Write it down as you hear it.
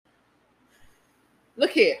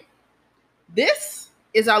Look here. This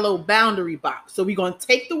is our little boundary box. So we're going to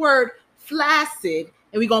take the word flaccid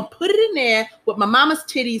and we're going to put it in there with my mama's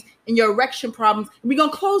titties and your erection problems. And we're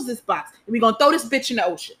going to close this box and we're going to throw this bitch in the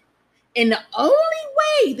ocean. And the only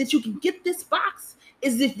way that you can get this box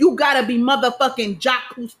is if you got to be motherfucking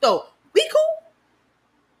Jacques Cousteau. We cool?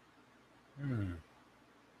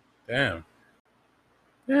 Damn.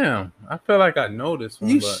 I feel like I know this one.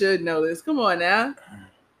 You should know this. Come on now.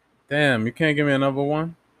 Damn, you can't give me another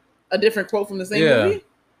one? A different quote from the same movie?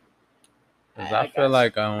 I feel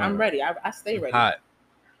like I'm ready. I stay ready. Hot.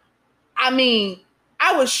 I mean,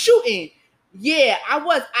 I was shooting. Yeah, I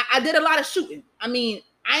was. I did a lot of shooting. I mean,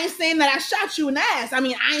 I ain't saying that I shot you in the ass. I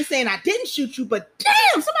mean, I ain't saying I didn't shoot you, but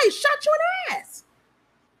damn, somebody shot you in the ass.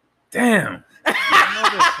 Damn.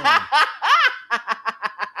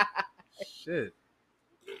 Shit.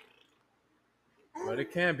 But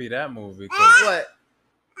it can't be that movie. What?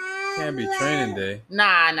 It can't be Training Day.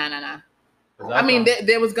 Nah. I mean,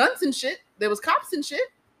 there was guns and shit. There was cops and shit.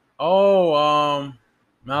 Oh,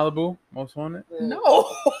 Malibu, Most Wanted? No.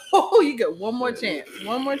 You get one more chance.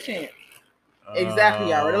 One more chance. Exactly,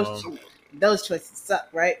 Yara. Those choices suck,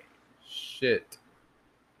 right? Shit.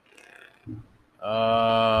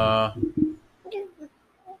 Fuck.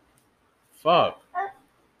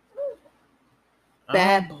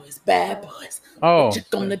 Bad boys. Oh. What you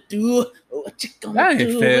gonna do? What you gonna that do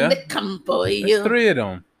ain't fair. when they come for you? There's 3 of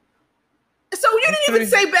them. So you didn't even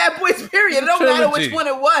say Bad Boys, period. It don't matter which one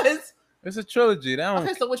it was. It's a trilogy.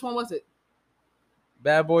 Okay, so which one was it?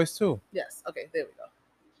 Bad Boys 2. Yes. Okay, there we go.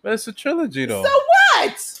 But it's a trilogy, though. So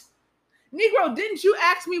what? Negro, didn't you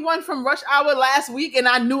ask me one from Rush Hour last week and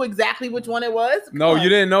I knew exactly which one it was? No, you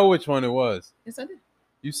didn't know which one it was. Yes, I did.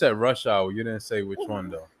 You said Rush Hour. You didn't say which one,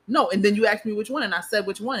 though. No, and then you asked me which one, and I said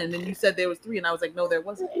which one, and then you said there was 3, and I was like, no, there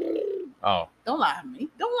wasn't. Oh. Don't lie on me.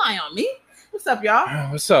 Don't lie on me. What's up,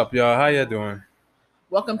 y'all? What's up, y'all? How you doing?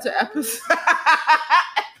 Welcome to episode...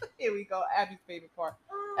 Here we go. Abby's favorite part.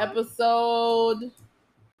 Episode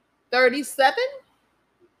 37?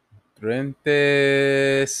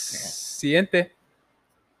 37.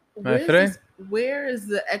 My friend. Where is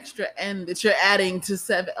the extra N that you're adding to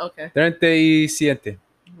 7? Okay. 37.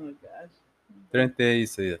 Oh my gosh.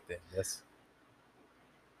 37. Yes.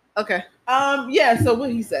 Okay. Yeah, so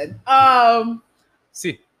what he said.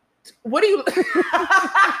 See. What are you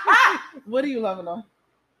What are you loving on?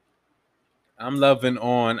 I'm loving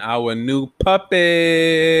on our new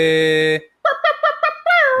puppy.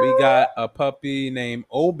 We got a puppy named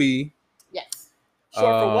Obi. Yes.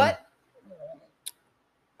 Short for what?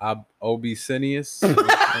 Obsinius.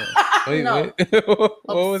 Wait.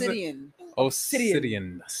 Obsidian.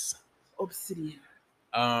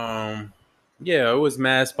 Obsidian. Yeah, it was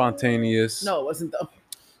mad spontaneous. No, it wasn't though.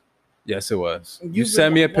 Yes, it was. You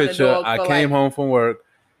sent me a picture. I came home from work.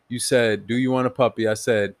 You said, "Do you want a puppy?" I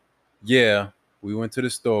said, "Yeah." We went to the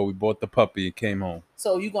store. We bought the puppy and came home.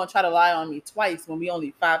 So you gonna try to lie on me twice when we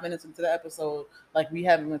only 5 minutes into the episode, like we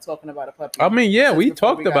haven't been talking about a puppy? I mean, yeah, we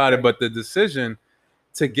talked about it, but the decision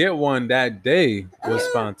to get one that day was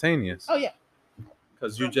spontaneous. Oh yeah,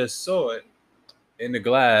 because you just saw it in the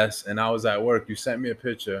glass, and I was at work. You sent me a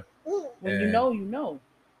picture. When you know.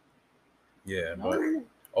 Yeah, but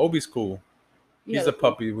Obi's cool. He's a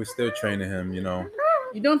puppy. We're still training him. You're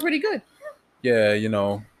doing pretty good. Yeah,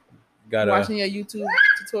 watching your YouTube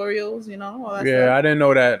tutorials, all that stuff. I didn't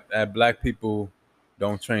know that black people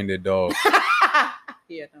don't train their dogs.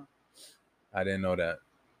 Yeah, no. I didn't know that.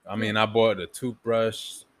 I mean, I bought a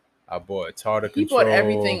toothbrush. I bought a tartar control. He bought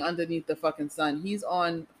everything underneath the fucking sun. He's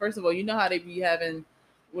on, first of all, you know how they be having,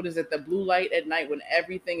 the blue light at night when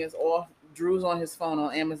everything is off? Drew's on his phone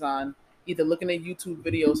on Amazon, either looking at YouTube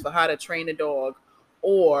videos for how to train a dog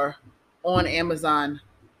or on Amazon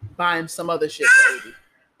buying some other shit for Obi.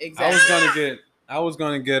 Exactly. I was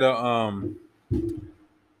gonna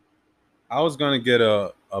get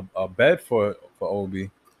a bed for Obi.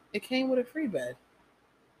 It came with a free bed.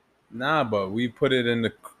 Nah, but we put it in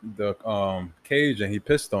the cage and he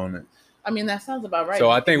pissed on it. I mean, that sounds about right. So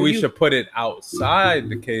I think we should put it outside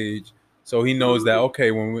the cage so he knows that, okay,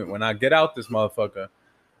 when I get out this motherfucker,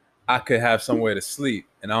 I could have somewhere to sleep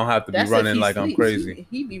and I don't have to be running like I'm crazy.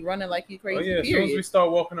 He be running like he's crazy. Oh yeah, as soon as we start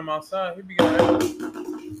walking him outside, he'll be all right.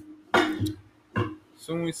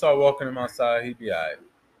 Soon as we start walking him outside, he'll be all right.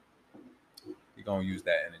 He gonna use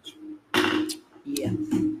that energy. Yeah.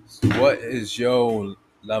 So what is your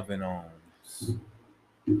loving on?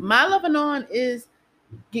 My loving on is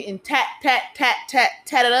getting tatted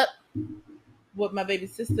up with my baby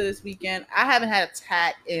sister this weekend. I haven't had a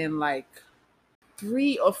tat in like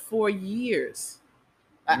 3 or 4 years.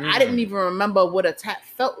 I didn't even remember what a tat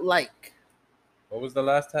felt like. What was the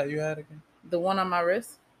last tat you had again? The one on my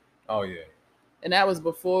wrist. Oh yeah. And that was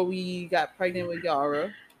before we got pregnant with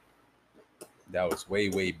Yara. That was way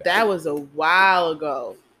back. That was a while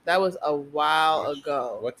ago.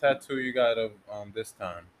 Ago. What tattoo you got of this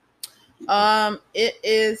time? It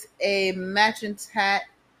is a matching tat.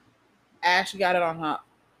 Ash got it on her.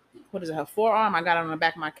 What is it? Her forearm. I got it on the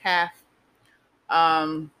back of my calf.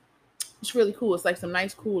 It's really cool. It's like some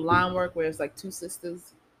nice, cool line work where it's like two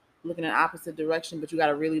sisters looking in opposite direction, but you got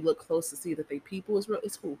to really look close to see that they people.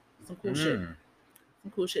 It's cool. Some cool shit.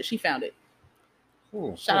 Some cool shit. She found it.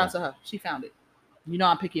 Cool. Shout out to her. She found it. You know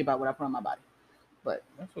I'm picky about what I put on my body, but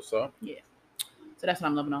that's what's up. Yeah. So that's what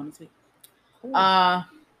I'm loving on this week. Cool.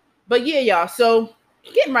 But yeah, y'all. So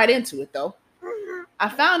getting right into it though, I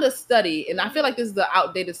found a study, and I feel like this is the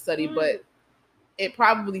outdated study, but it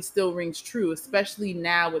probably still rings true, especially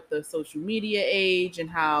now with the social media age and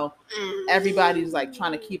how everybody's like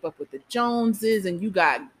trying to keep up with the Joneses, and you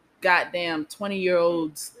got goddamn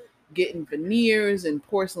 20-year-olds getting veneers and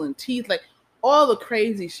porcelain teeth, like all the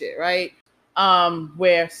crazy shit, right?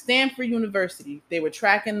 Where Stanford University, they were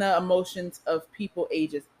tracking the emotions of people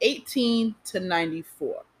ages 18 to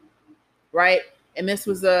 94, right? And this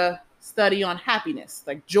was a study on happiness,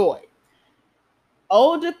 like joy.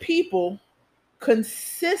 Older people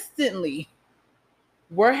consistently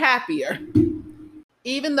were happier,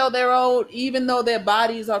 even though they're old, even though their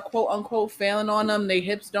bodies are quote unquote failing on them, their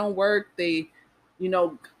hips don't work, they,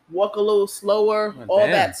 walk a little slower,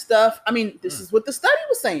 that stuff. I mean, this is what the study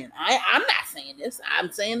was saying. I'm not saying this.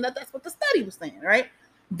 I'm saying that's what the study was saying, right?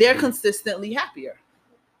 They're consistently happier,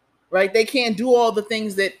 right? They can't do all the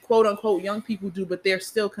things that quote unquote young people do, but they're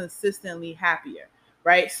still consistently happier,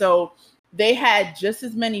 right? So they had just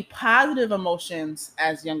as many positive emotions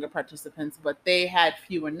as younger participants, but they had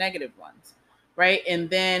fewer negative ones, right? And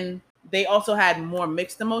then they also had more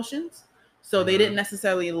mixed emotions. So they didn't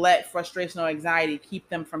necessarily let frustration or anxiety keep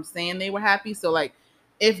them from saying they were happy. So like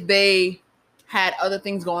if they had other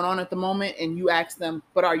things going on at the moment and you asked them,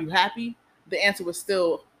 but are you happy? The answer was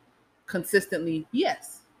still consistently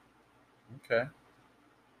yes. Okay.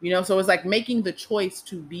 So it's like making the choice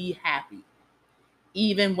to be happy,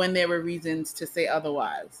 even when there were reasons to say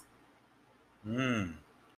otherwise.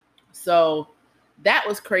 So that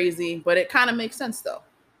was crazy, but it kind of makes sense though.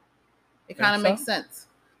 It kind of makes sense.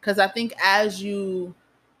 Because I think as you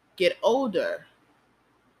get older,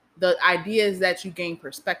 the idea is that you gain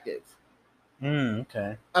perspective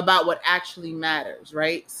about what actually matters,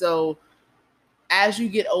 right? So as you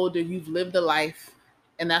get older, you've lived a life,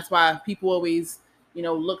 and that's why people always,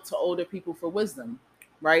 look to older people for wisdom,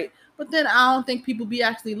 right? But then I don't think people be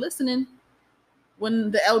actually listening when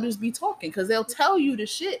the elders be talking, because they'll tell you the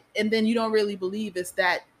shit, and then you don't really believe it's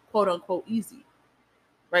that quote unquote easy.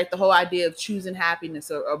 Right? The whole idea of choosing happiness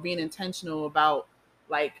or being intentional about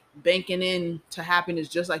like banking into happiness,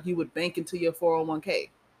 just like you would bank into your 401k.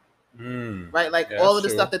 Right? Like all of the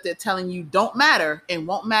stuff that they're telling you don't matter and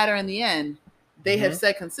won't matter in the end, they have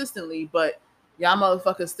said consistently, but y'all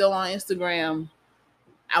motherfuckers still on Instagram.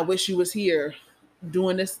 I wish you was here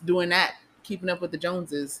doing this, doing that, keeping up with the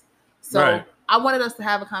Joneses. So I wanted us to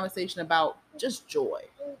have a conversation about just joy,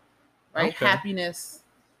 right? Okay. Happiness.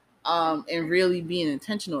 And really being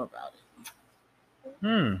intentional about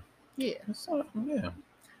it. Yeah.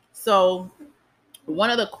 So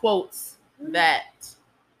one of the quotes that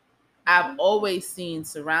I've always seen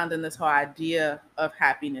surrounding this whole idea of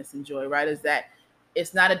happiness and joy, right, is that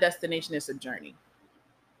it's not a destination, it's a journey.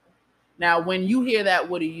 Now, when you hear that,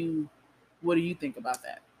 what do you think about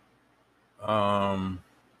that?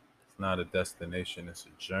 It's not a destination, it's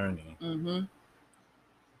a journey.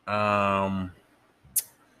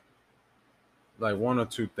 Like one or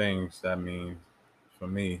two things that means for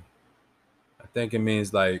me. I think it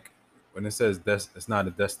means like when it says it's not a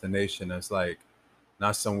destination, it's like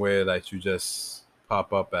not somewhere that you just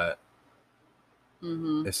pop up at.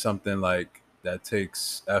 It's something like that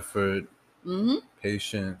takes effort,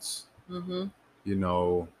 patience.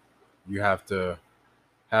 You have to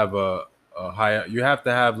have a higher. You have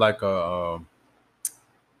to have like a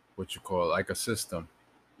what you call it, like a system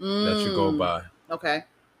that you go by. Okay.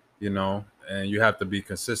 And you have to be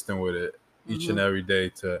consistent with it each and every day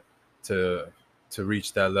to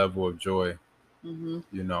reach that level of joy.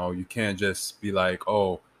 You can't just be like,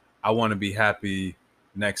 oh, I want to be happy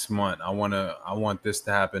next month. I want this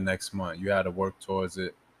to happen next month. You got to work towards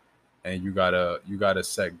it, and you gotta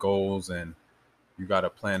set goals, and you gotta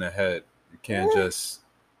plan ahead. It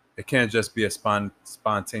can't just be a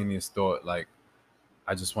spontaneous thought like,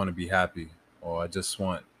 I just want to be happy, or I just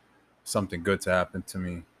want something good to happen to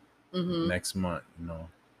me next month.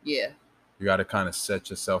 Yeah. You got to kind of set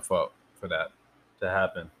yourself up for that. to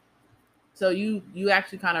happen. So you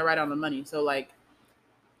actually kind of right on the money. So like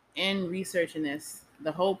in researching this,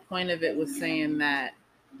 the whole point of it was saying that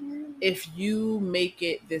if you make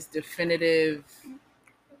it this definitive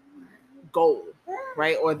goal,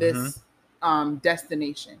 right, or Mm-hmm. this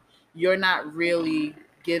destination, you're not really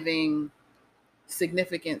giving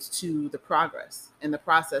significance to the progress and the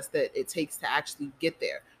process that it takes to actually get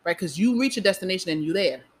there, right? Because you reach a destination and you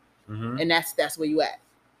there, Mm-hmm. and that's where you at.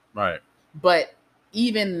 Right. But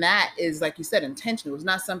even that is, like you said, intentional. It's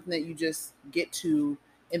not something that you just get to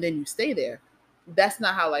and then you stay there. That's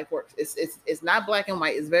not how life works. It's not black and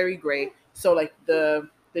white. It's very gray. So like the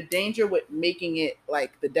danger with making it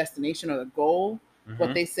like the destination or the goal, what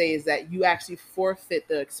Mm-hmm. they say is that you actually forfeit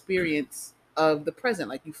the experience of the present.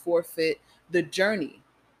 Like you forfeit the journey,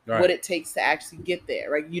 what Right. it takes to actually get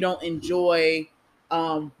there. Right? You don't enjoy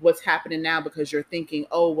what's happening now because you're thinking,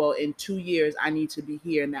 oh well, in 2 years I need to be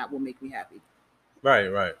here and that will make me happy. Right.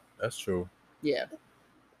 Right. That's true. Yeah.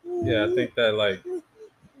 Yeah, I think that like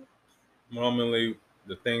normally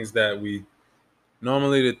the things that we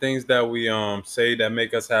say that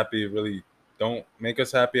make us happy really don't make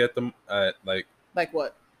us happy at like Like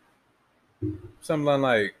what? something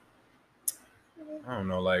like I don't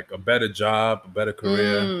know, like a better job, a better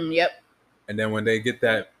career, Yep. and then when they get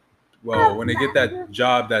that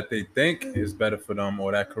job that they think is better for them,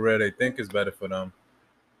 or that career they think is better for them,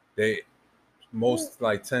 they most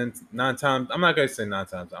like 9 times. I'm not gonna say 9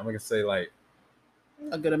 times. I'm gonna say like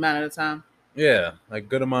A good amount of the time. yeah, like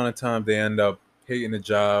good amount of time they end up hating the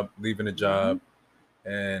job, leaving the Mm-hmm. job,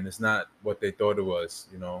 and it's not what they thought it was.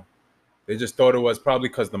 They just thought it was probably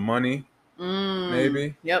because the money,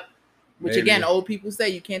 maybe, Yep. Which again, maybe, old people say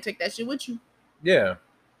you can't take that shit with you. yeah.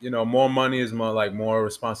 More money is more like more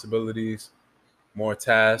responsibilities, more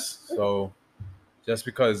tasks. So just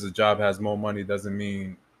because the job has more money doesn't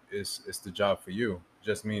mean it's the job for you. It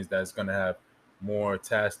just means that it's gonna have more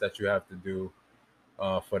tasks that you have to do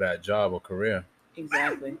for that job or career.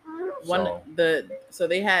 Exactly. So So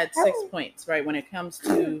they had 6 points, right? When it comes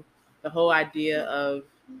to the whole idea of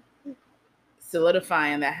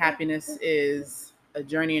solidifying that happiness is a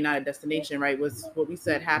journey and not a destination, right? Was what we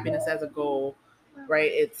said, happiness as a goal, right?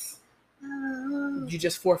 It's you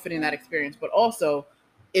just forfeiting that experience. But also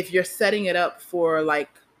if you're setting it up for like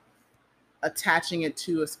attaching it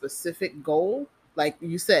to a specific goal, like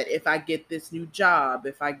you said, if I get this new job,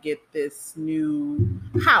 if I get this new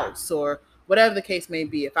house, or whatever the case may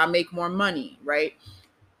be, if I make more money, right?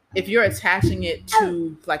 If you're attaching it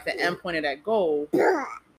to like the end point of that goal,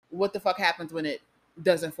 what the fuck happens when it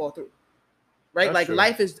doesn't fall through? Right? that's Like true.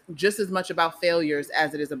 life is just as much about failures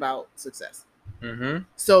as it is about success. Mm-hmm.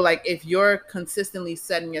 So like if you're consistently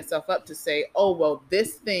setting yourself up to say, oh well,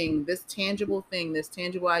 this thing, this tangible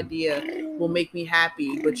idea will make me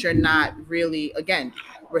happy, but you're not really, again,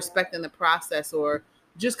 respecting the process or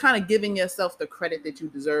just kind of giving yourself the credit that you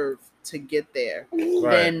deserve to get there,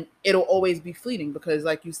 Right. then it'll always be fleeting because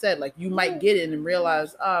like you said, like you might get it and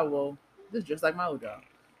realize, oh well, this is just like my old job.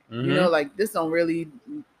 Mm-hmm. Like this don't really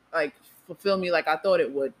like fulfill me like I thought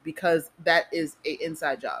it would, because that is a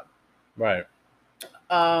inside job. Right.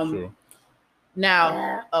 Um, True.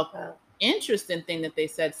 Now, a interesting thing that they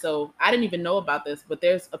said, so I didn't even know about this, but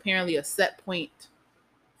there's apparently a set point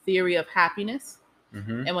theory of happiness.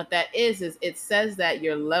 Mm-hmm. And what that is it says that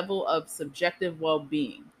your level of subjective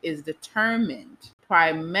well-being is determined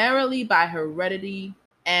primarily by heredity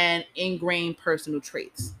and ingrained personal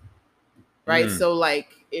traits. Right? Mm. So like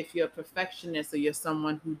if you're a perfectionist or you're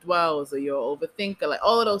someone who dwells or you're an overthinker, like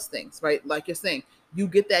all of those things, right? Like you're saying, you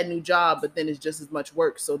get that new job, but then it's just as much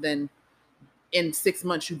work. So then in 6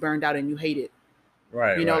 months you burned out and you hate it.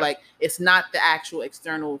 Right. Right. Like it's not the actual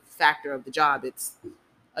external factor of the job. It's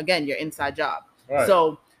again your inside job. Right.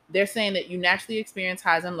 So they're saying that you naturally experience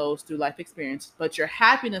highs and lows through life experience, but your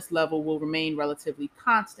happiness level will remain relatively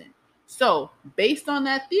constant. So based on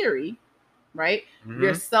that theory, right, Mm-hmm.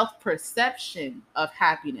 your self-perception of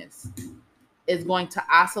happiness is going to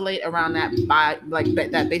oscillate around that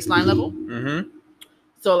that baseline level. Mm-hmm.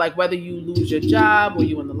 So like whether you lose your job or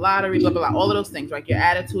you win the lottery, blah, blah, blah, all of those things, like your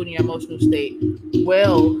attitude and your emotional state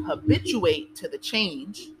will habituate to the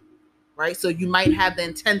change, right? So you might have the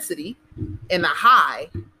intensity and the high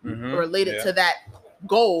Mm-hmm. related to that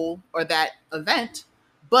goal or that event,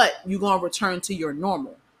 but you're going to return to your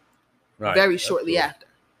normal very shortly after.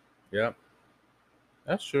 Yep.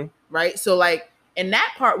 That's true. Right? So like, and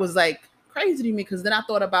that part was like crazy to me because then I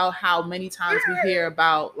thought about how many times we hear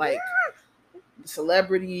about like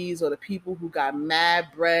celebrities or the people who got mad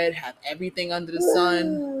bread, have everything under the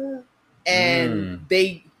sun, and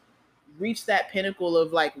they reach that pinnacle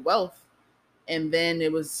of like wealth, and then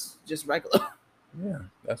it was just regular. Yeah,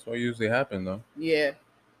 that's what usually happens, though. Yeah.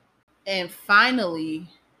 And finally,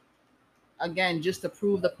 again, just to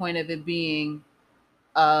prove the point of it being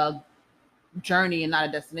a journey and not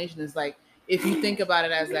a destination, is like if you think about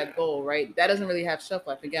it as that goal, right? That doesn't really have shelf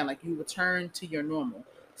life. Again, like you return to your normal.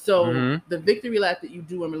 So the victory lap that you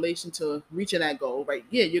do in relation to reaching that goal, right?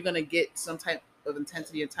 Yeah, you're gonna get some type of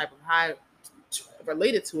intensity and type of high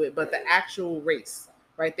related to it, but the actual race,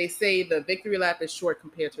 right? They say the victory lap is short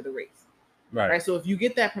compared to the race, right? So if you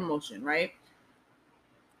get that promotion, right?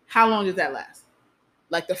 How long does that last?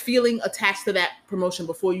 Like the feeling attached to that promotion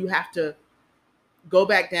before you have to go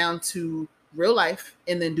back down to real life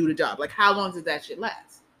and then do the job. Like how long does that shit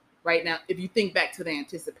last? Right now, if you think back to the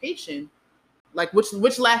anticipation, like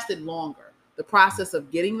which lasted longer, the process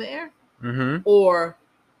of getting there or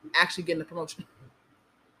actually getting the promotion?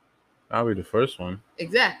 Probably the first one.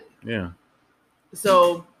 Exactly. Yeah.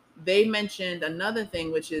 So they mentioned another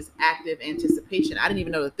thing, which is active anticipation. I didn't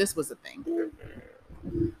even know that this was a thing.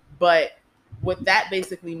 But what that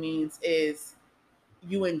basically means is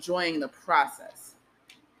you enjoying the process,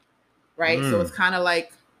 right? So it's kind of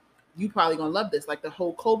like, you probably gonna love this, like the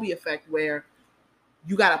whole Kobe effect, where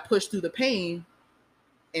you gotta push through the pain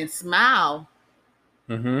and smile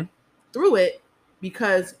through it,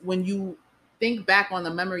 because when you think back on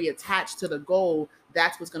the memory attached to the goal,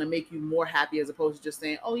 that's what's gonna make you more happy, as opposed to just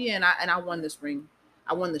saying, "Oh yeah, and I won this ring,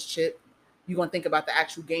 I won this chip." You're gonna think about the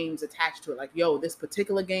actual games attached to it, like, "Yo, this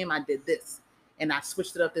particular game, I did this, and I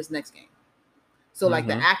switched it up this next game." So like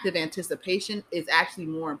the active anticipation is actually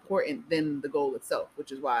more important than the goal itself,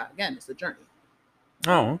 which is why, again, it's a journey.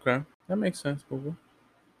 Oh, okay. That makes sense, Google.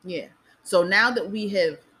 Yeah. So now that we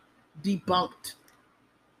have debunked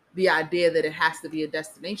the idea that it has to be a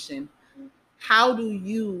destination, how do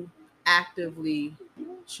you actively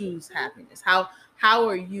choose happiness? How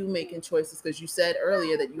are you making choices? Because you said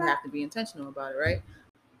earlier that you have to be intentional about it, right?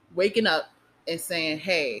 Waking up and saying,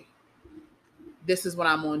 "Hey, this is what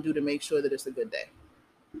I'm going to do to make sure that it's a good day."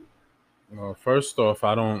 Well, first off,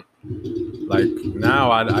 I don't like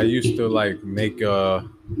now. I used to like make a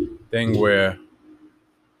thing where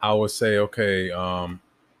I would say, okay, I'm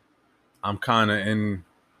kind of in.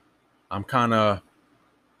 I'm kind of.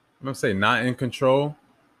 I'm gonna say not in control,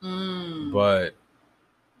 but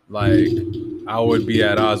like I would be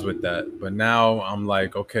at odds with that. But now I'm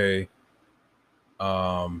like, okay,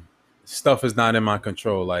 stuff is not in my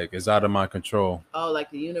control. Like it's out of my control. Oh,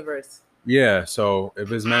 like the universe. Yeah. So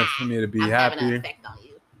if it's meant for me to be happy, having an effect on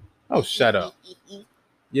you. Oh, shut up.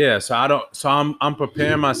 Yeah. So I don't. So I'm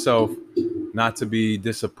preparing myself not to be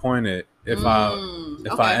disappointed if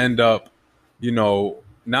I end up,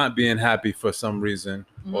 not being happy for some reason,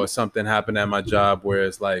 or something happened at my job where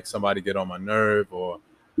it's like somebody get on my nerve, or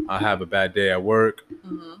I have a bad day at work.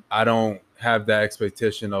 I don't have that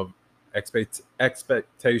expectation of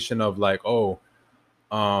like, oh,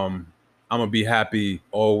 I'm gonna be happy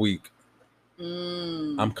all week.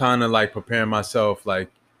 I'm kind of like preparing myself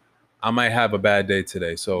like I might have a bad day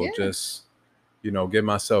today, so just give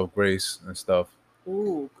myself grace and stuff.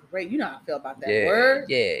 Ooh, great! You know how I feel about that. Yeah, word.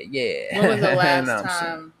 yeah. When was the last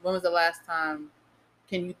time? When was the last time?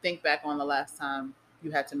 Can you think back on the last time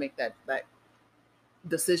you had to make that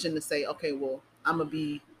decision to say, "Okay, well, I'm gonna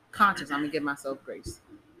be conscious. I'm gonna give myself grace."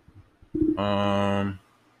 I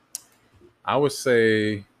would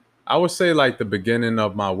say like the beginning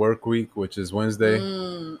of my work week, which is Wednesday.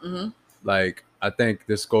 Like I think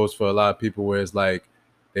this goes for a lot of people where it's like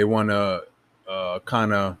they want to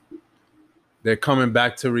kind of, they're coming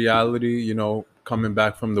back to reality, coming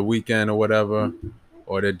back from the weekend or whatever,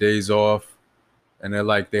 or their days off, and they're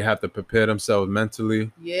like they have to prepare themselves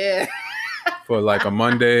mentally. Yeah. For like a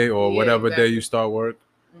Monday or whatever day you start work,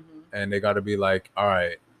 and they got to be like, all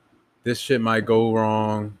right, this shit might go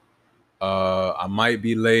wrong. I might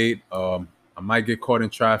be late. I might get caught in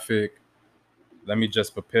traffic. Let me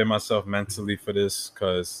just prepare myself mentally for this,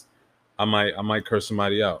 because I might curse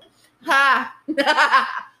somebody out. Ha!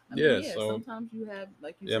 So sometimes you have,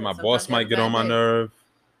 like you said, my boss might get on my nerve.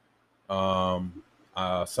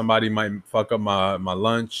 Somebody might fuck up my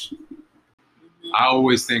lunch. I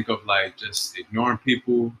always think of like just ignoring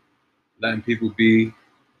people, letting people be.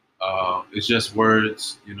 It's just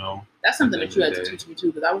words, That's something that you had to teach me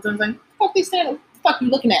too, because I was like, "Fuck they saying? What the fuck you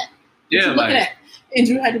looking at? What you looking at?" And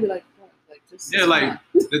you had to be like, just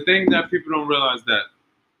the thing that people don't realize, that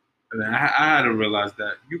I had to realize,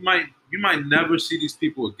 that you might never see these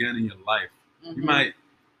people again in your life. You might,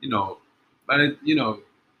 but you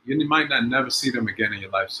might not never see them again in your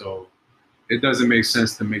life. So it doesn't make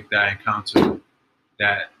sense to make that encounter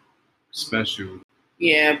that special.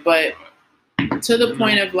 Yeah, but to the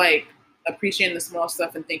point of like appreciating the small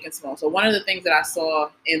stuff and thinking small. So one of the things that I saw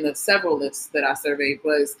in the several lists that I surveyed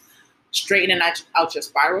was straightening out your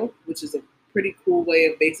spiral, which is a pretty cool way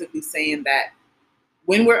of basically saying that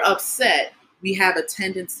when we're upset, we have a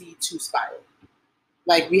tendency to spiral.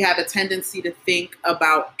 Like we have a tendency to think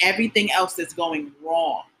about everything else that's going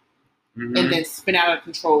wrong and then spin out of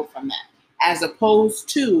control from that, as opposed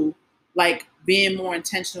to like being more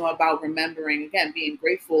intentional about remembering, again, being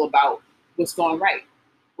grateful about what's going right,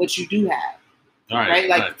 what you do have, right?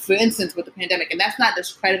 Like for instance, with the pandemic, and that's not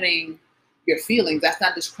discrediting your feelings. That's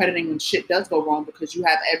not discrediting when shit does go wrong, because you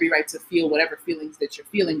have every right to feel whatever feelings that you're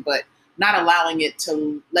feeling, but not allowing it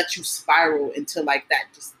to let you spiral into like that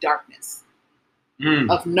just darkness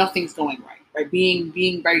of nothing's going right, right?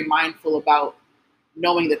 Being very mindful about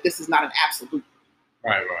knowing that this is not an absolute.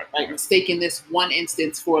 Right. Like mistaking this one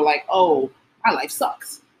instance for like, oh, my life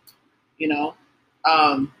sucks, you know?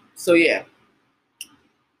 So yeah.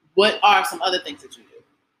 What are some other things that you do?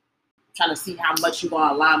 I'm trying to see how much you're going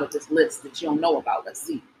to align with this list that you don't know about. Let's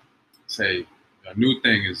see. Say, a new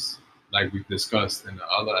thing is, like we discussed in the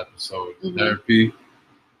other episode, therapy.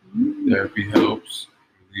 Therapy helps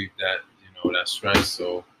relieve that, that stress.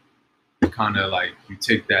 So kind of like you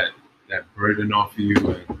take that burden off of you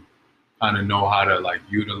and kind of know how to like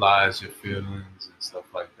utilize your feelings and stuff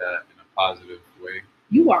like that in a positive way.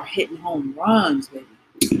 You are hitting home runs, baby.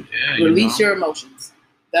 Yeah, release your emotions.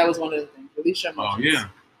 That was one of the things. Release your emotions. Oh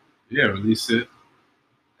yeah, release it,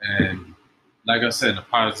 and like I said, in a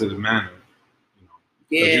positive manner.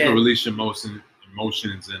 Yeah, you can release your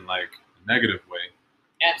emotions in like a negative way.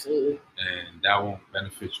 Absolutely. And that won't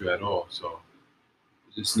benefit you at all. So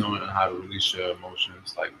just knowing how to release your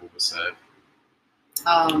emotions, like what was said.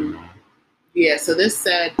 Yeah, so this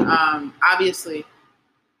said, obviously,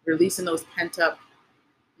 releasing those pent-up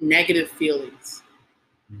negative feelings.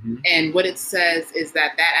 And what it says is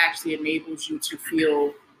that actually enables you to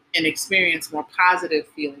feel and experience more positive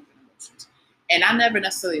feelings and emotions. And I never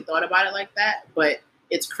necessarily thought about it like that, but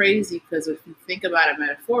it's crazy because if you think about it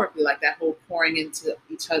metaphorically, like that whole pouring into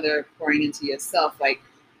each other, pouring into yourself, like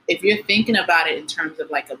if you're thinking about it in terms of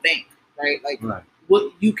like a bank, right? Like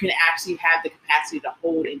what you can actually have the capacity to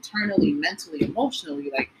hold internally, mentally, emotionally,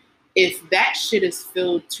 like if that shit is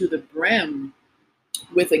filled to the brim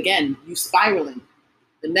with, again, you spiraling,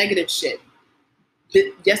 the negative shit.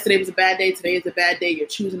 Yesterday was a bad day, today is a bad day, you're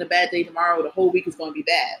choosing a bad day tomorrow, the whole week is going to be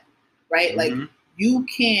bad, right? Like you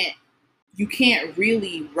can't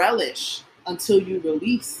really relish until you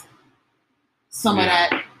release some of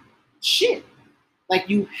that shit. Like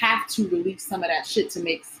you have to release some of that shit to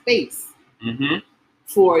make space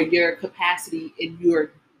for your capacity and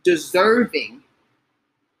your deserving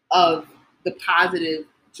of the positive,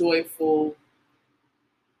 joyful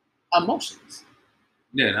emotions.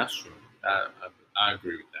 Yeah, that's true. I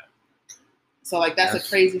agree with that. So like that's a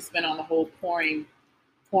crazy spin on the whole pouring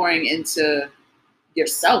into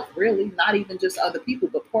yourself, really, not even just other people,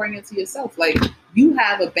 but pouring into yourself. Like you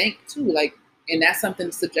have a bank too, like, and that's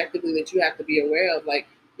something subjectively that you have to be aware of. Like,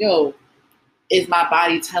 yo, is my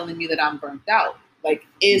body telling me that I'm burnt out? Like,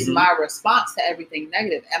 is my response to everything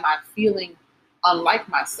negative? Am I feeling unlike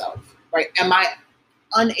myself? Right? Am I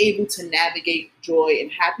unable to navigate joy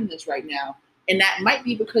and happiness right now? And that might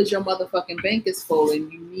be because your motherfucking bank is full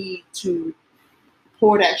and you need to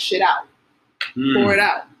pour that shit out. Pour it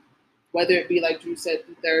out. Whether it be like Drew said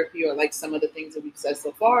through therapy or like some of the things that we've said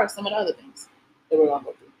so far or some of the other things that we're going to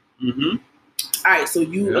go through. All right, so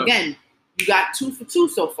again, you got 2 for 2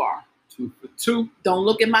 so far. 2 for 2. Don't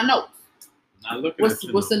look at my notes. Not looking at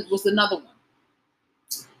your notes. What's another one?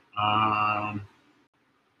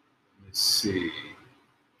 Let's see.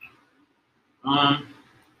 I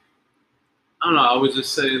don't know. I would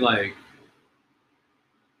just say like,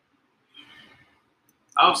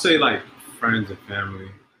 I'll say like friends and family.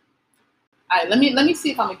 All right, let me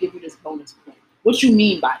see if I'm gonna give you this bonus point. What you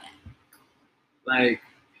mean by that?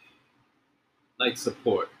 Like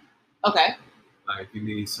support. Okay. Like you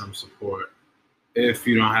need some support if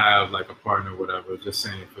you don't have like a partner or whatever. Just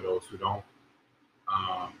saying for those who don't.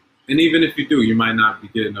 And even if you do, you might not be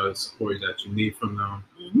getting the support that you need from them.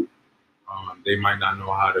 They might not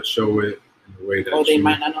know how to show it in the way that. Or they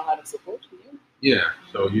might not know how to support you. Yeah.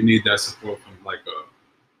 So you need that support from like a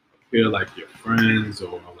peer, like your friends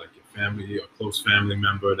or like your family, a close family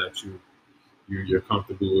member that you're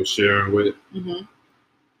comfortable with sharing with.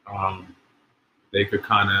 They could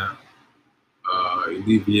kind of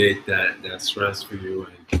alleviate that stress for you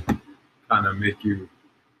and kind of make you,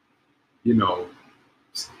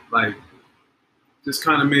 like just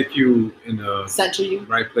kind of make you in a center you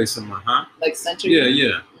right place in my like center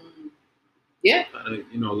you. Yeah. Kind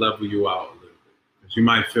of level you out a little bit You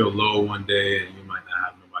might feel low one day and you might not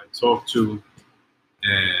have nobody to talk to,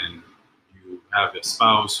 and you have a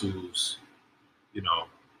spouse who's, you know,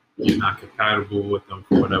 you're not compatible with them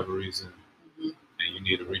for whatever reason, and you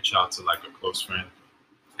need to reach out to like a close friend,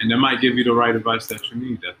 and they might give you the right advice that you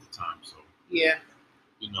need at the time. So yeah,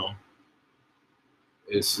 you know,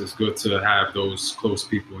 it's good to have those close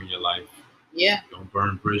people in your life. Yeah. Don't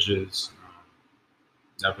burn bridges.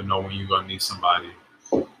 Never know when you're gonna need somebody.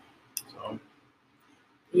 So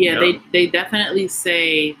yeah, they definitely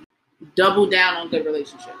say double down on good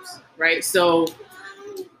relationships, right? So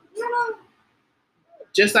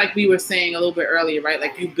just like we were saying a little bit earlier, right?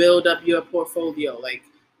 Like you build up your portfolio, like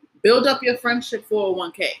build up your friendship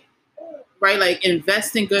 401k, right? Like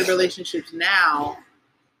invest in good relationships now,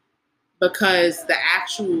 because the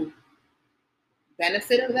actual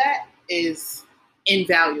benefit of that is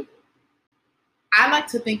invaluable. I like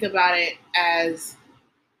to think about it as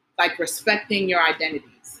like respecting your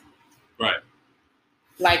identities. Right.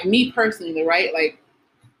 Like me personally, right? Like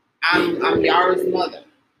I'm Yara's mother.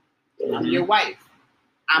 I'm your wife.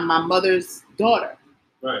 I'm my mother's daughter.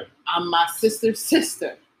 Right. I'm my sister's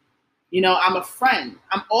sister. You know, I'm a friend.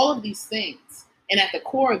 I'm all of these things. And at the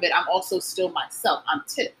core of it, I'm also still myself. I'm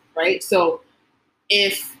Tip, right? So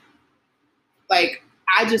if like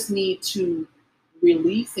I just need to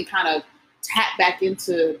release and kind of tap back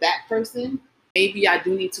into that person, maybe I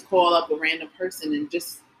do need to call up a random person and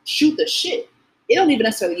just shoot the shit. It don't even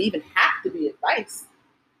necessarily even have to be advice.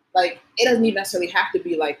 Like, it doesn't even necessarily have to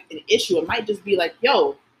be like an issue. It might just be like,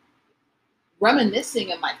 yo,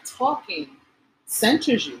 reminiscing and like talking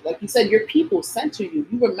centers you. Like you said, your people center you.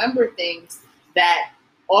 You remember things that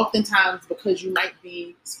oftentimes, because you might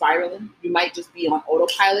be spiraling, you might just be on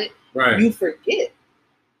autopilot, right, you forget.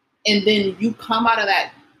 And then you come out of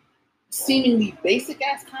that seemingly basic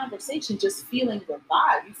ass conversation just feeling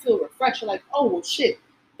revived. You feel refreshed. You're like, oh, well, shit,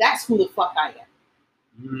 that's who the fuck I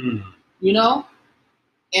am. You know?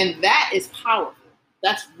 And that is powerful.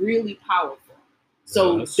 That's really powerful.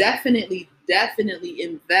 So definitely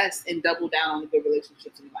invest and double down on the good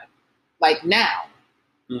relationships in life. Like now.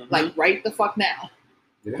 Like right the fuck now.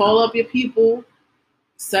 Yeah. Call up your people,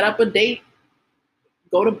 set up a date,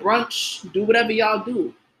 go to brunch, do whatever y'all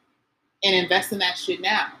do, and invest in that shit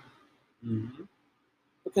now.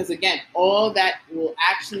 Because again, all that will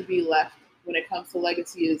actually be left when it comes to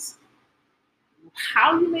legacy is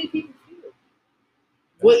how you made people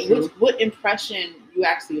feel. What impression you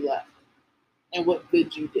actually left and what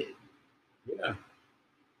good you did. Yeah.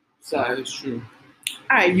 So that is true.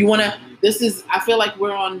 All right, you wanna I feel like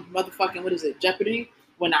we're on motherfucking, what is it, Jeopardy?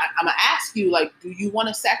 When I'm gonna ask you, like, do you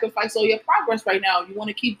wanna sacrifice all your progress right now? You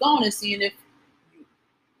wanna keep going and seeing if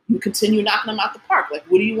you continue knocking them out the park? Like,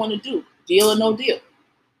 what do you wanna do? Deal or no deal?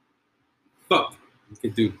 Fuck. You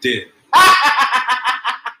can do deal.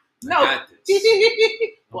 No. I'm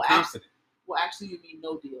confident. Actually, you mean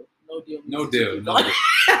no deal. No deal. No deal. No deal.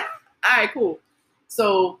 All right, cool.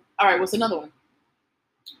 So, all right, what's another one?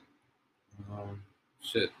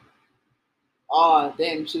 Shit. Oh,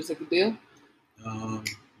 damn, she was like a deal? Let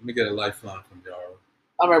me get a lifeline from Yara.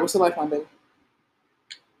 All right, what's the lifeline, baby?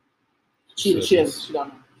 She don't know.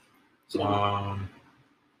 She don't know.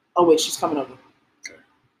 Oh, wait, she's coming over. Okay.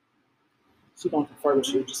 She's going to confer with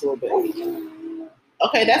you just a little bit.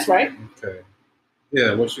 Okay, that's right. Okay.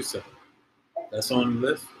 Yeah, what she said. That's on the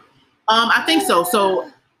list? I think so. So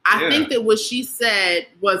I think that what she said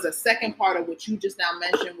was a second part of what you just now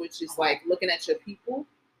mentioned, which is like looking at your people,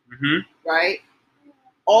 right?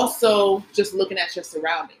 Also, just looking at your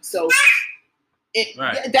surroundings. So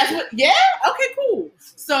that's what. Yeah. Okay. Cool.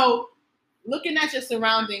 So looking at your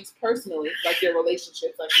surroundings personally, like your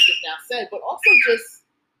relationships, like you just now said, but also just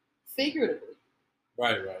figuratively.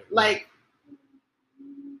 Right. Like,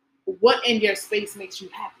 what in your space makes you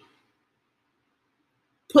happy?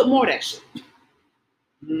 Put more of that shit.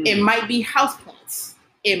 It might be houseplants.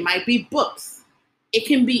 It might be books. It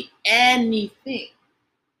can be anything.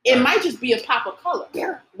 It might just be a pop of color.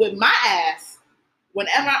 With my ass,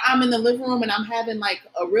 whenever I'm in the living room and I'm having like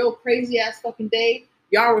a real crazy ass fucking day,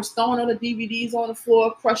 y'all was throwing all the DVDs on the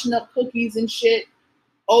floor, crushing up cookies and shit,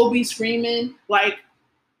 Obi screaming. Like,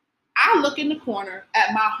 I look in the corner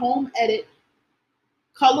at my home edit,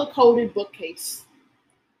 color-coded bookcase,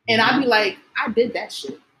 and I be like, I did that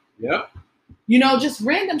shit. Yep. You know, just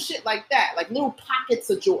random shit like that, like little pockets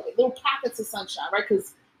of joy, little pockets of sunshine, right?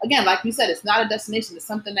 Because again, like you said, it's not a destination. It's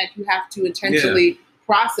something that you have to intentionally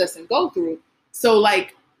process and go through. So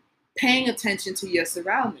like paying attention to your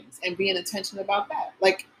surroundings and being intentional about that.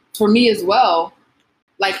 Like for me as well,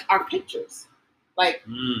 like our pictures, like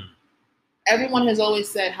everyone has always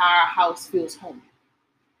said how our house feels homey.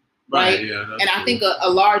 right? Yeah, and I think a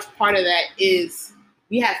large part of that is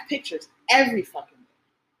we have pictures every fucking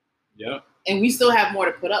day. Yep. And we still have more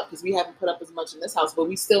to put up because we haven't put up as much in this house, but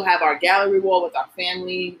we still have our gallery wall with our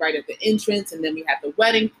family right at the entrance, and then we have the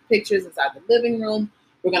wedding pictures inside the living room.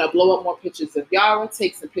 We're gonna blow up more pictures of Yara,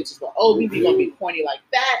 take some pictures with Obi. We're gonna be corny like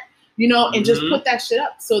that, you know, and just put that shit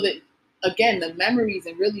up so that, again, the memories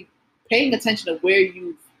and really paying attention to where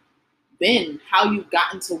you've been, how you've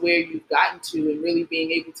gotten to where you've gotten to, and really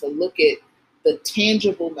being able to look at the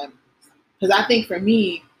tangible memories. Because I think for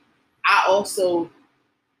me, I also,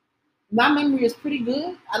 my memory is pretty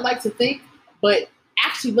good, I like to think, but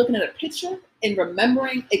actually looking at a picture and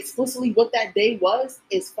remembering explicitly what that day was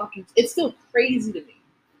is fucking, it's still crazy to me.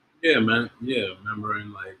 Yeah, man. Yeah,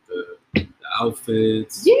 remembering like the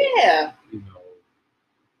outfits. Yeah. You know,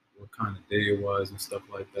 what kind of day it was and stuff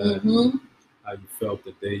like that. Mm-hmm. How you felt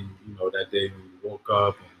the day, you know, that day when you woke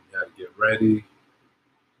up and you had to get ready.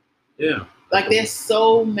 Yeah. Like there's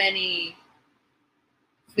so many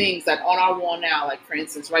things like on our wall now, like for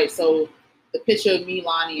instance, right? So the picture of me,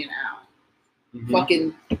 Lonnie, and Al. Mm-hmm.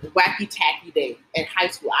 Fucking wacky tacky day at high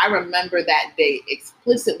school. I remember that day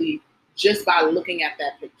explicitly just by looking at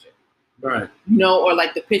that picture. Right. You know, or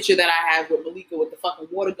like the picture that I have with Malika with the fucking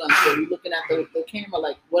water gun. So you looking at the camera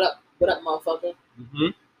like, what up, motherfucker? Mm-hmm.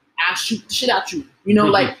 I'll shoot the shit out you. You know,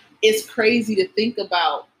 like it's crazy to think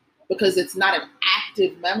about because it's not an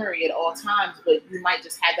active memory at all times, but you might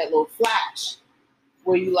just have that little flash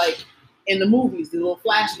where you like in the movies, the little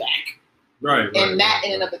flashback. Right. And that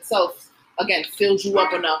in and of itself, again, fills you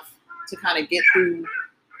up enough to kind of get through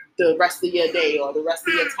the rest of your day or the rest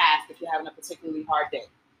of your task if you're having a particularly hard day.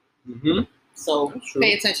 Mm-hmm. So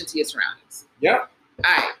pay attention to your surroundings. Yep.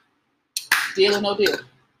 All right. Deal or no deal?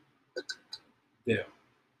 Deal.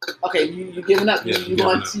 Okay, you giving up. Yeah, you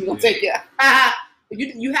gonna take it.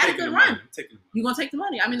 You had a good run. You gonna take the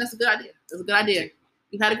money. I mean, that's a good idea. That's a good idea.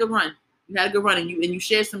 You had a good run. And you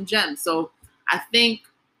shared some gems. So I think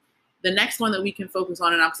the next one that we can focus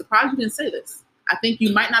on, and I'm surprised you didn't say this. I think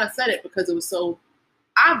you might not have said it because it was so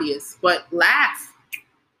obvious, but laugh.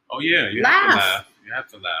 Oh yeah, you have to laugh. You have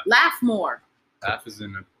to laugh. Laugh more. Laugh is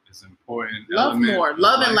an important Love element. More.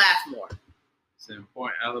 Love and laugh more. It's an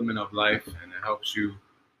important element of life, and it helps you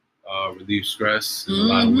relieve stress in a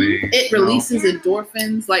lot of ways. It releases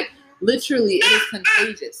endorphins. Like literally, it is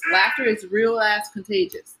contagious. Laughter is real ass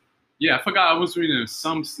contagious. Yeah, I forgot. I was reading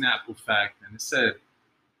some Snapple fact, and it said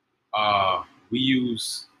we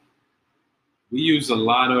use a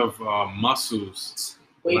lot of muscles.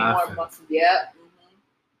 Way laughing. more muscles. Yeah. Mm-hmm.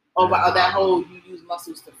 Oh, but that whole you use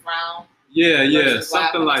muscles to frown. Yeah,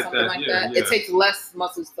 something like something that. Like yeah, that. Yeah. It takes less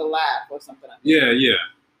muscles to laugh or something like that. Yeah.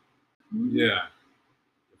 Mm-hmm. Yeah.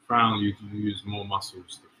 The frown, you use more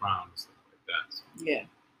muscles to frown and stuff like that. So. Yeah.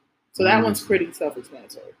 So that one's pretty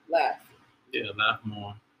self-explanatory. Laugh. Yeah, laugh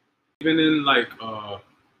more. Even in like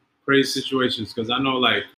crazy situations, because I know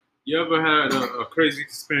like you ever had a crazy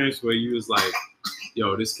experience where you was like,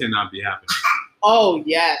 yo, this cannot be happening. Oh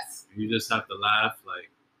yes. You just have to laugh. Like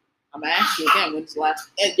I'm gonna ask you again. When's the last?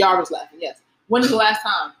 Yara's laughing. Yes. When is the last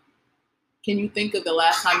time? Can you think of the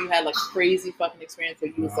last time you had like a crazy fucking experience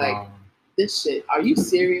where you was like, this shit? Are you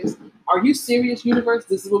serious? Are you serious, universe?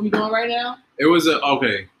 This is what we're doing right now. It was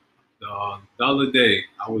okay. The other day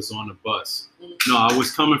I was on a bus. Mm-hmm. No, I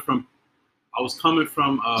was coming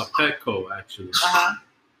from Petco actually.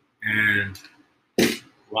 And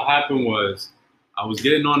what happened was I was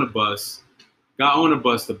getting on the bus. Got on the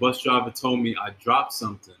bus. The bus driver told me I dropped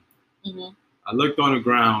something. Mm-hmm. I looked on the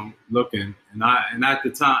ground looking, and at the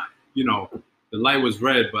time, you know, the light was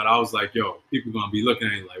red, but I was like, yo, people gonna be looking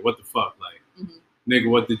at me like, what the fuck? Like, nigga,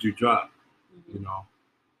 what did you drop? You know,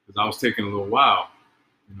 because I was taking a little while.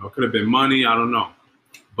 You know, it could have been money, I don't know.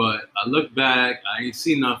 But I looked back, I ain't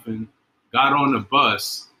see nothing. Got on the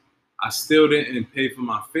bus. I still didn't pay for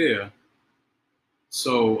my fare.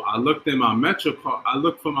 So I looked in my Metro card. I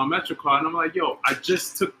looked for my Metro card, and I'm like, yo, I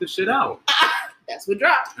just took the shit out. That's what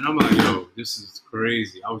dropped. And I'm like, yo, this is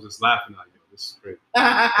crazy. I was just laughing like, yo, this is crazy.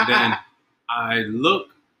 And then I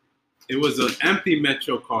look, it was an empty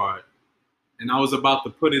Metro card, and I was about to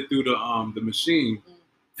put it through the machine,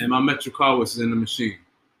 and my Metro card was in the machine.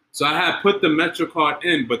 So I had put the Metro card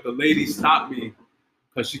in, but the lady stopped me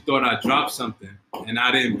because she thought I dropped something, and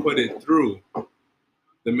I didn't put it through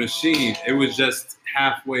the machine. It was just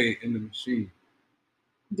halfway in the machine.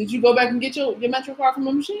 Did you go back and get your Metro card from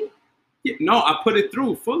the machine? Yeah, no, I put it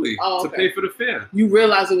through fully to pay for the fare. You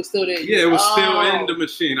realized it was still there? Yeah, it was still in the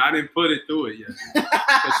machine. I didn't put it through it yet.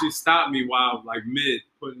 Because she stopped me while like mid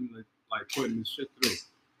putting the shit through.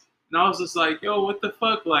 And I was just like, yo, what the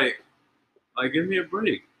fuck? Like give me a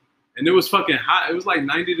break. And it was fucking hot. It was like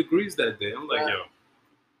 90 degrees that day. I'm like, yo,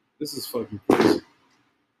 this is fucking crazy.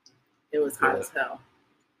 It was hot as hell.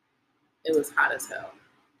 It was hot as hell.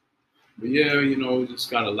 But yeah, you know,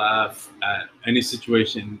 just gotta laugh at any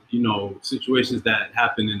situation, you know, situations that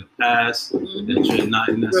happened in the past that you're not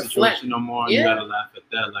in that situation no more. Yeah. You gotta laugh at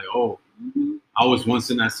that. Like, oh, I was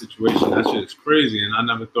once in that situation. That shit is crazy. And I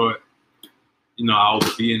never thought, you know, I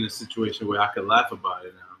would be in a situation where I could laugh about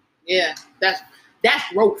it now. Yeah, that's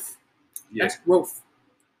growth. Yeah. That's growth.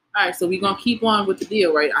 All right, so we're gonna keep on with the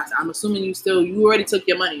deal, right? I'm assuming you already took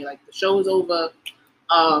your money. Like the show is over.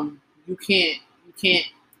 You can't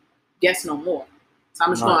guess no more. So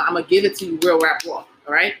I'm gonna give it to you real rap raw.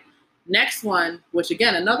 All right. Next one, which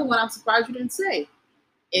again, another one I'm surprised you didn't say.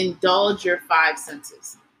 Indulge your 5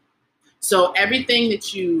 senses. So everything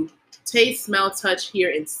that you taste, smell, touch,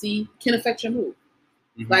 hear, and see can affect your mood.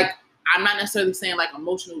 Mm-hmm. Like, I'm not necessarily saying like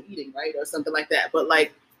emotional eating, right? Or something like that. But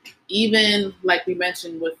like, even like we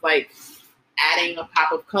mentioned with like adding a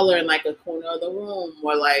pop of color in like a corner of the room,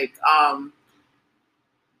 or like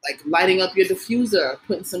lighting up your diffuser,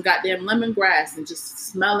 putting some goddamn lemongrass and just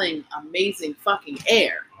smelling amazing fucking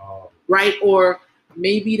air. Right? Or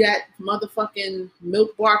maybe that motherfucking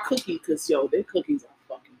Milk Bar cookie, because yo, their cookies are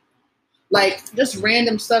fucking like just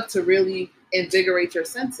random stuff to really invigorate your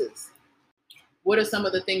senses. What are some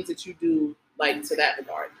of the things that you do like to that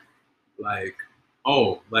regard?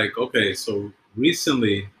 Okay, so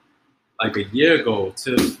recently, like a year ago,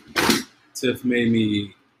 Tiff made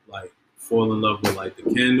me like fall in love with like the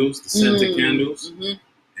candles, the scented candles.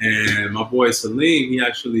 Mm-hmm. And my boy Salim, he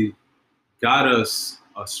actually got us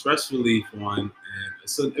a stress relief one, and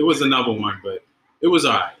so it was another one, but it was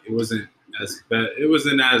alright. It wasn't as bad. It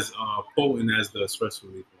wasn't as potent as the stress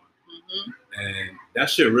relief one. Mm-hmm. And that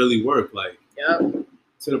shit really worked. Like, to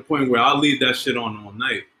the point where I'll leave that shit on all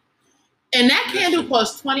night. And that candle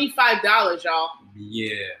costs $25, y'all.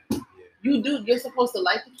 Yeah. You're supposed to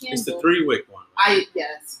light the candle. It's the 3-wick one. Right?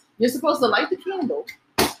 Yes. You're supposed to light the candle,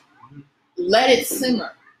 let it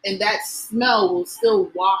simmer, and that smell will still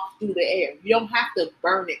waft through the air. You don't have to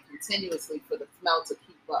burn it continuously for the smell to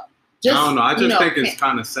keep up. I don't know. I just think it's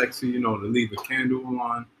kind of sexy, you know, to leave a candle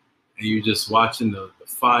on and you just watching the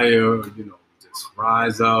fire, you know, just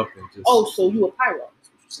rise up and just. Oh, so you a pyro? That's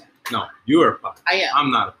what you're saying. No, you're a pyro. I am.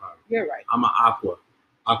 I'm not a pyro. You're right. I'm an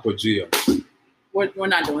aqua geo. We're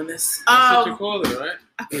not doing this. That's what you call it,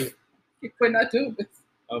 right? We're not doing this.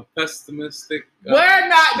 A pessimistic. We're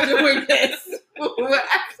not doing this. We're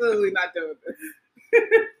absolutely not doing this.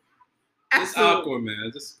 It's aqua,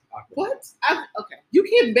 man. Just aqua. What? Okay. You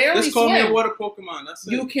can barely swim. Just call me a water Pokemon. That's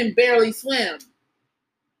it. You can barely swim.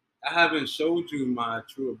 I haven't showed you my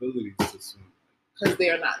true abilities to swim. Because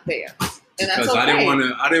they're not there. And that's okay. I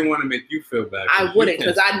didn't want to make you feel bad. I wouldn't,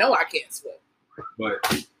 because I know I can't swim.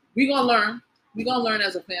 But we're gonna learn. We're gonna learn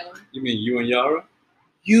as a family. You mean you and Yara?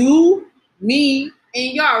 You, me,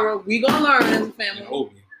 and Yara, we gonna learn as a family. And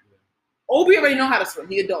Obi. Yeah. Obi already know how to swim.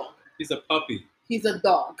 He a dog. He's a puppy. He's a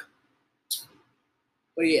dog.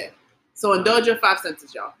 But yeah. So indulge your 5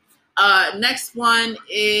 senses, y'all. Next one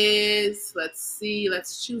is, let's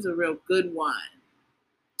choose a real good one.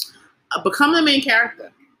 Become the main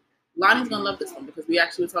character. Lonnie's gonna love this one because we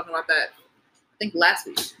actually were talking about that, I think last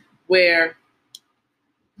week, where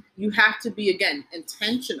you have to be, again,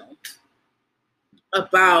 intentional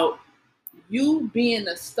about you being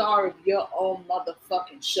the star of your own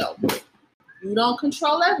motherfucking show. You don't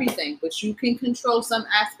control everything, but you can control some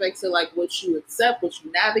aspects of like what you accept, what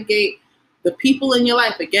you navigate, the people in your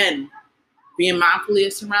life. Again, being mindful of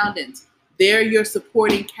your surroundings. They're your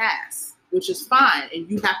supporting cast, which is fine, and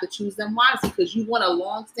you have to choose them wisely because you want a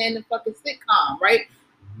long-standing fucking sitcom, right?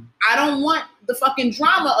 I don't want the fucking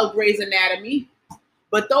drama of Grey's Anatomy,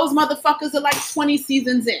 but those motherfuckers are like 20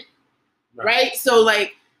 seasons in, right? So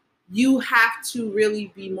like, you have to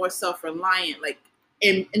really be more self-reliant, like,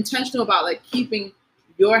 and intentional about like keeping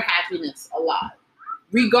your happiness alive,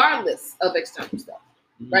 regardless of external stuff,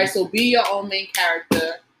 right? So be your own main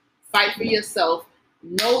character, fight for yourself,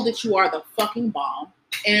 know that you are the fucking bomb,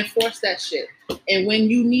 and enforce that shit. And when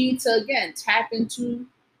you need to, again, tap into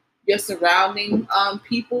your surrounding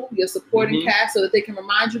people, your supporting cast, so that they can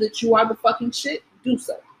remind you that you are the fucking shit, do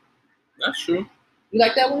so. That's true. You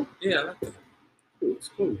like that one? Yeah, I like that. Cool. It's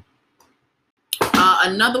cool.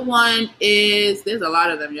 Another one is, there's a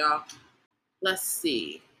lot of them, y'all. Let's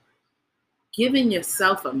see. Giving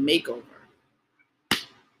yourself a makeover.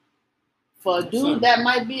 For a dude, that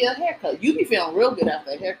might be a haircut. You be feeling real good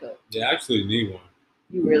after a haircut. Yeah, I actually need one.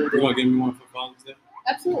 You really do. You want to give me one for Father's Day?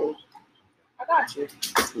 Absolutely. I got you.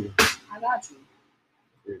 Cool. I got you.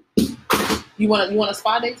 Great. You want a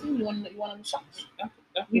spa day too? You want a massage?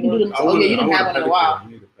 We can do them. Oh yeah, you didn't have one in a while.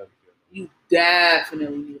 You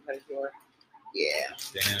definitely need a pedicure. Yeah.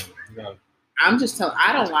 Damn. I'm just telling.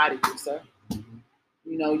 I don't lie to you, sir. Mm-hmm.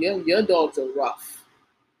 You know your dogs are rough.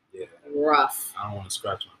 Yeah. Rough. I don't want to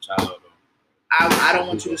scratch my child though. I don't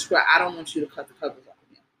want you to scratch. I don't want you to cut the covers off of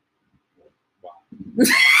him. Wow.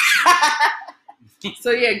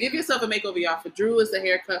 So yeah, give yourself a makeover, y'all. For Drew, it's a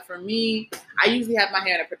haircut. For me, I usually have my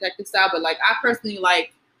hair in a protective style, but like I personally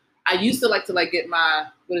like. I used to like get my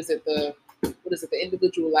the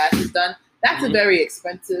individual lashes done. That's a very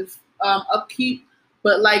expensive upkeep.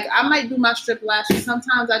 But like I might do my strip lashes.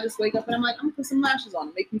 Sometimes I just wake up and I'm like, I'm gonna put some lashes on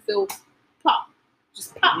and make me feel pop.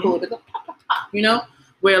 Just pop a little bit, pop, pop, pop, you know?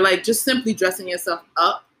 Where like just simply dressing yourself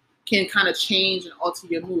up can kind of change and alter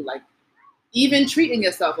your mood. Like even treating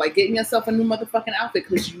yourself, like getting yourself a new motherfucking outfit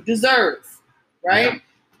because you deserve, right?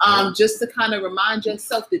 Yeah. Just to kind of remind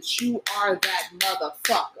yourself that you are that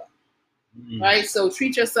motherfucker, right? So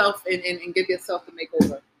treat yourself and give yourself the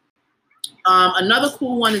makeover. Another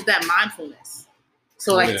cool one is that mindfulness.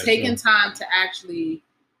 So like taking time to actually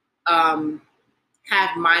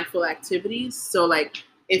have mindful activities. So like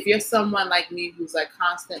if you're someone like me who's like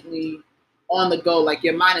constantly on the go, like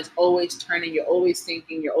your mind is always turning, you're always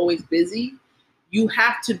thinking, you're always busy, you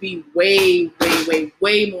have to be way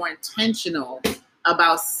more intentional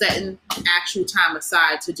about setting actual time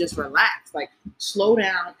aside to just relax, like slow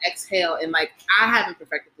down, exhale. And like I haven't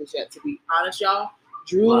perfected this yet, to be honest, y'all.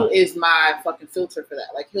 Drew is my fucking filter for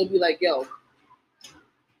that. Like he'll be like, yo,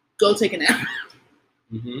 go take a nap.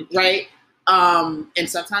 Right? And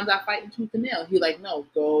sometimes I fight and tooth and nail. He like, no,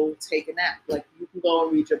 go take a nap. Like you can go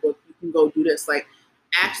and read your book, you can go do this. Like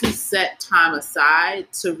actually set time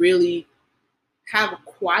aside to really have a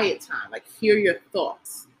quiet time, like hear your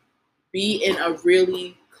thoughts, be in a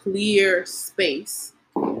really clear space,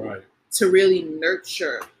 right, to really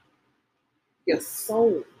nurture your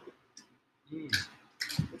soul. What do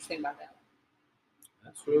you think about that?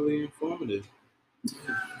 That's really informative.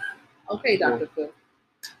 Okay, Dr. Phil.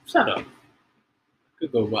 Shut up. I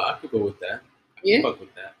could go with that. I can fuck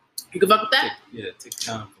with that. You can fuck with that? Take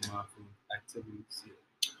time for mindful activities.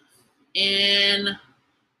 Yeah. And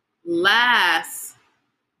last,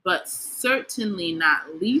 but certainly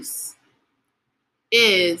not least,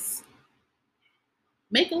 is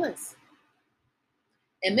make a list.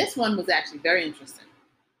 And this one was actually very interesting.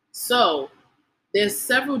 So there's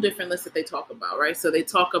several different lists that they talk about, right? So they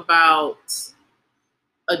talk about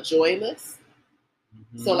a joy list.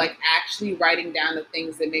 So like actually writing down the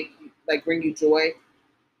things that make you, like bring you joy,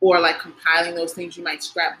 or like compiling those things. You might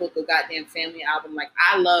scrapbook a goddamn family album. Like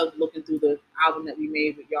I love looking through the album that we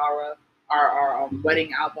made with Yara, our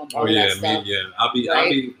wedding album. All that stuff. I'll be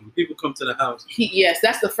when people come to the house. Yes,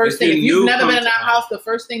 that's the first thing. If you've never been in our house, the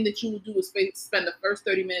first thing that you will do is spend the first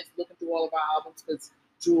 30 minutes looking through all of our albums, because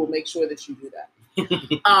Drew will make sure that you do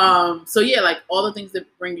that. So yeah, like all the things that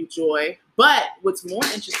bring you joy. But what's more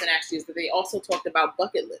interesting actually is that they also talked about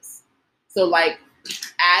bucket lists. So like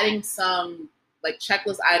adding some like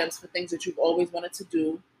checklist items for things that you've always wanted to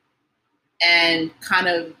do and kind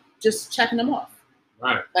of just checking them off.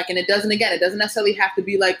 Right. Like, and it doesn't necessarily have to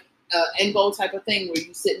be like an end goal type of thing where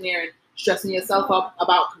you're sitting there and stressing yourself up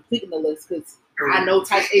about completing the list, because I know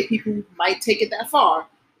type A people might take it that far,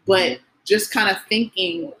 but just kind of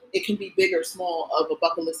thinking it can be big or small of a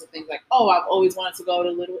bucket list of things like, oh, I've always wanted to go to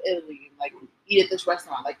Little Italy and like eat at this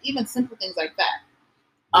restaurant, like even simple things like that.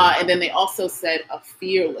 And then they also said a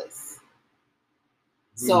fear list.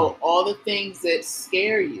 So all the things that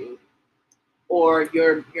scare you or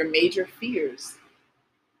your major fears.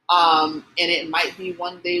 And it might be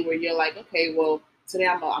one day where you're like, okay, well, today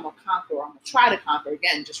I'm a conquer. I'm gonna try to conquer,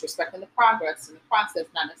 again, just respecting the progress and the process,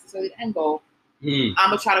 not necessarily the end goal. I'm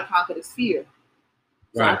gonna try to conquer this fear.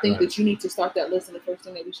 So I think that you need to start that list, and the first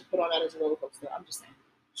thing that we should put on that is a roller coaster. I'm just saying.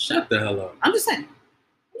 Shut the hell up. I'm just saying,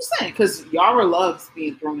 because Yara loves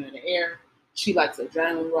being thrown in the air. She likes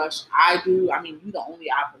adrenaline rush. I do. I mean, you're the only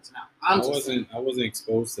opposite now. I wasn't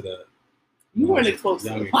exposed to that. You weren't exposed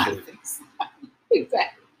to a lot of things.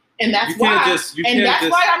 Exactly. And that's why.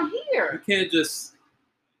 Why I'm here. You can't just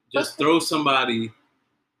throw somebody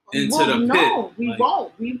into the pit. No, we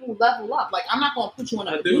won't. We will level up. Like I'm not gonna put you in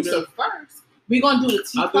a Medusa first. We're gonna do the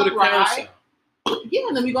teacup ride. Yeah,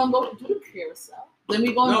 and then we're gonna go do the carousel. Then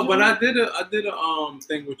we're gonna. No, but I did a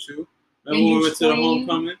thing with you. Remember when we went to the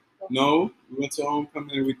homecoming? No, we went to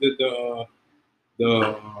homecoming and we did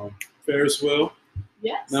the Ferris wheel.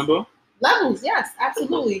 Yes. Remember? Levels, yes,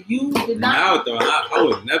 absolutely. You did not. Now though, I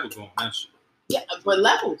would never go on that shit. Yeah, but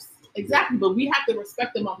levels, exactly. But we have to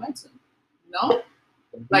respect the momentum. You know,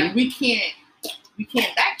 like we can't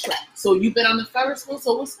backtrack. So you've been on the Ferris wheel,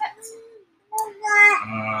 so what's next?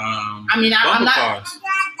 I mean, I'm not. Cars.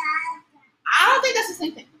 I don't think that's the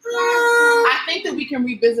same thing. I think that we can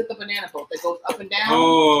revisit the banana boat that goes up and down.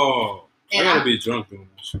 Oh, I gotta be drunk doing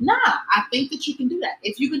that shit. Nah, I think that you can do that.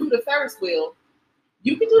 If you can do the Ferris wheel,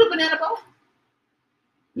 you can do the banana boat.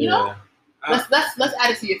 You know? Let's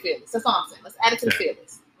add it to your feelings. That's all I'm saying. Let's add it to the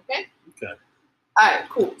feelings. Okay? Okay. All right,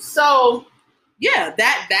 cool. So yeah,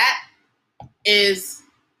 that is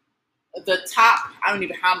the top. I don't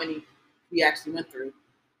even know how many we actually went through.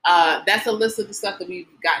 That's a list of the stuff that we've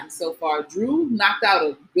gotten so far. Drew knocked out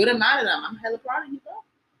a good amount of them. I'm hella proud of you, bro.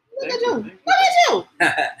 Look at you. Look at you.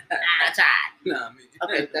 I tried. Nah, me.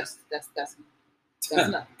 Okay, that's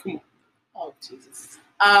enough. Come on. Oh, Jesus.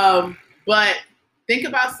 But think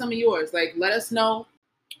about some of yours. Like, let us know.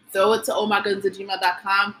 Throw it to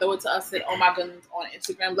ohmygoodness@gmail.com. Throw it to us at ohmygoodness on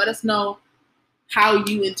Instagram. Let us know how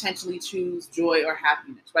you intentionally choose joy or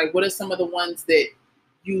happiness. Right? What are some of the ones that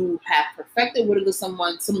you have perfected? What are some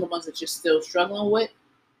of the ones that you're still struggling with?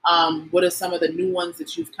 What are some of the new ones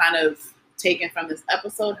that you've kind of taken from this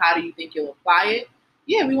episode? How do you think you'll apply it?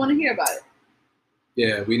 Yeah, we want to hear about it.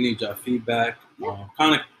 Yeah, we need your feedback. Yeah.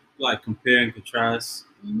 Kind of like compare and contrast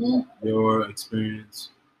your experience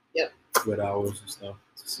with ours and stuff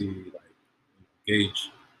to see, like,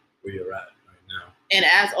 gauge where you're at right now. And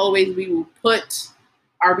as always, we will put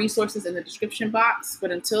our resources in the description box.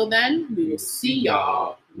 But until then, we will see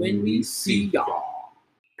y'all when we see y'all.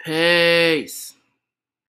 Peace.